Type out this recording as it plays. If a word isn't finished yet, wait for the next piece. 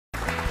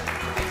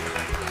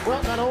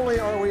Well, not only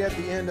are we at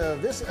the end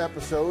of this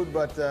episode,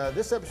 but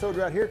this episode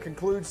right here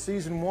concludes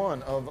season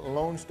 1 of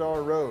Lone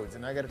Star Roads.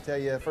 And I got to tell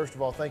you, first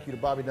of all, thank you to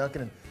Bobby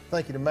Duncan and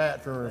thank you to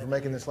Matt for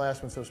making this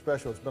last one so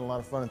special. It's been a lot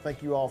of fun, and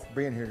thank you all for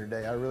being here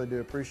today. I really do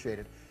appreciate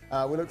it.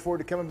 We look forward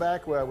to coming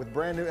back with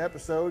brand new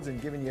episodes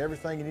and giving you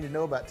everything you need to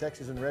know about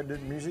Texas and Red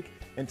Dirt music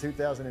in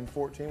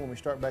 2014 when we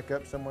start back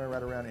up somewhere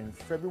right around in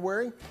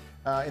February.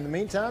 In the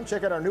meantime,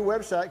 check out our new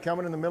website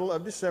coming in the middle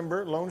of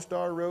December,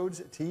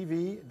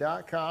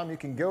 LoneStarRoadsTV.com. You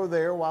can go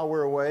there while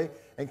we're away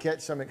and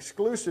catch some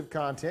exclusive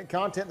content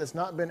that's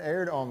not been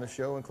aired on the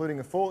show, including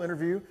a full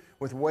interview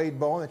with Wade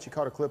Bowen that you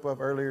caught a clip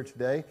of earlier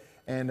today,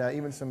 and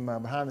even some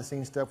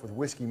behind-the-scenes stuff with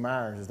Whiskey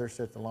Myers as they're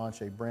set to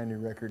launch a brand new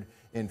record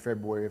in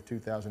February of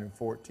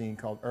 2014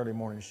 called Early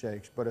Morning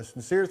Shakes. But a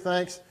sincere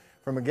thanks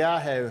from a guy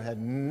who had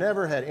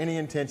never had any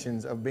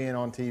intentions of being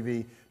on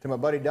TV, to my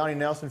buddy Donnie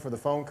Nelson for the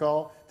phone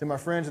call, to my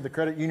friends at the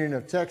Credit Union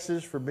of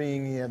Texas for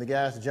being the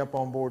guys to jump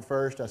on board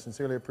first. I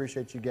sincerely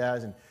appreciate you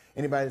guys, and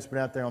anybody that's been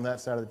out there on that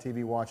side of the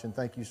TV watching,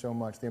 thank you so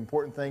much. The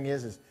important thing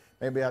is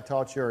maybe I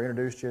taught you or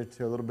introduced you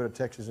to a little bit of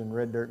Texas and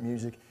Red Dirt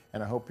music,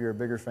 and I hope you're a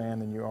bigger fan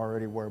than you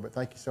already were, but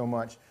thank you so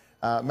much.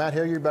 Matt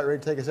Hillyer, you about ready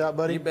to take us out,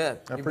 buddy? You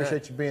bet. I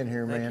appreciate you being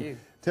here, man. Thank you.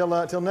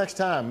 Till next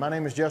time, my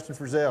name is Justin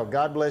Frizzell.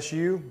 God bless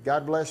you.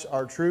 God bless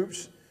our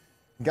troops.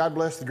 God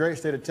bless the great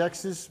state of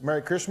Texas.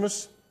 Merry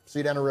Christmas. See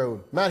you down the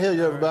road. Matt Hillyer,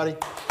 everybody.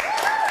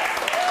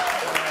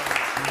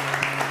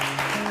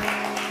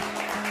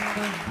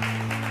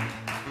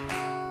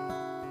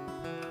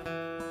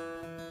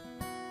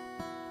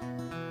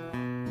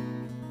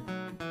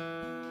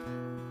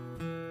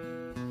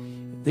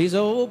 These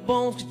old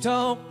bones could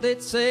talk,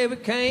 they'd say we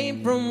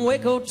came from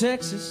Waco,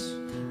 Texas.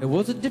 It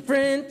was a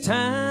different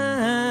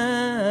time,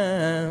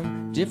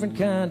 different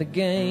kind of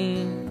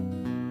game.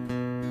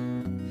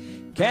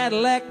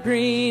 Cadillac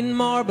green,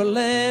 marble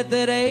lead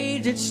that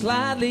aged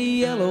slightly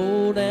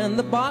yellowed, and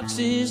the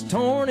boxes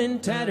torn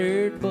and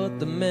tattered, but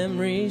the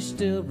memories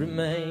still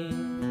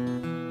remain.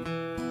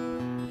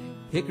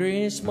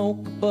 Hickory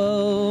smoke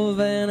above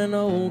and an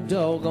old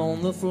dog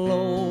on the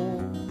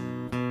floor.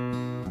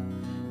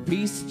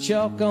 Piece of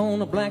chalk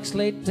on a black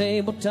slate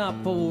tabletop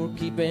for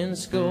keeping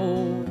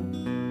score.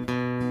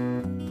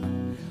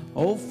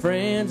 Old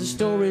friends, the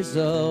stories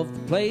of the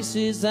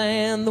places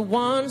and the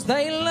ones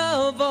they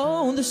love.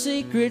 Oh, the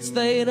secrets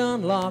they'd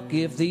unlock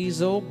if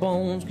these old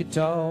bones could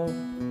talk.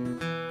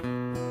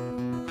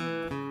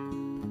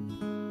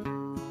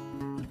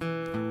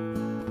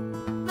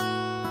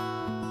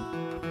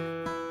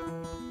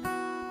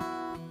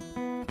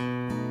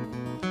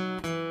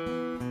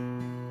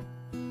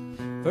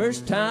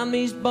 First time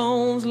these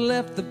bones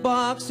left the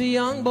box, a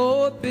young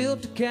boy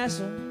built a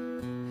castle.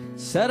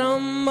 Set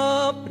 'em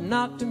up and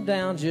knocked 'em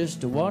down just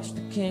to watch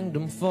the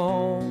kingdom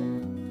fall.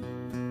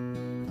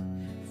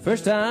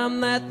 First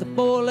time that the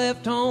boy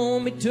left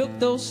home, he took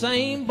those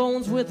same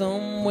bones with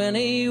him when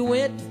he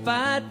went to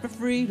fight for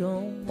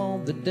freedom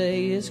on the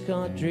day his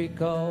country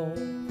called.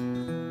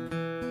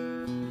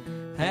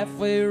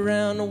 Halfway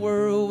around the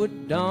world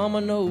with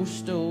dominoes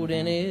stowed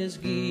in his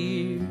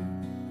gear,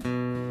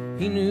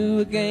 he knew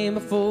a game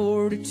of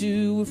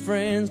 42 with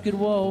friends could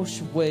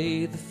wash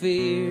away the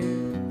fear.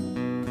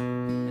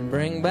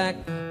 Bring back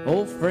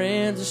old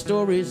friends, the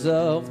stories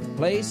of the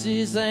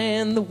places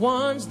and the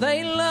ones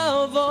they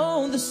love.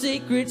 Oh, the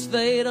secrets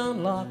they'd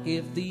unlock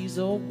if these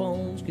old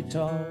bones could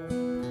talk.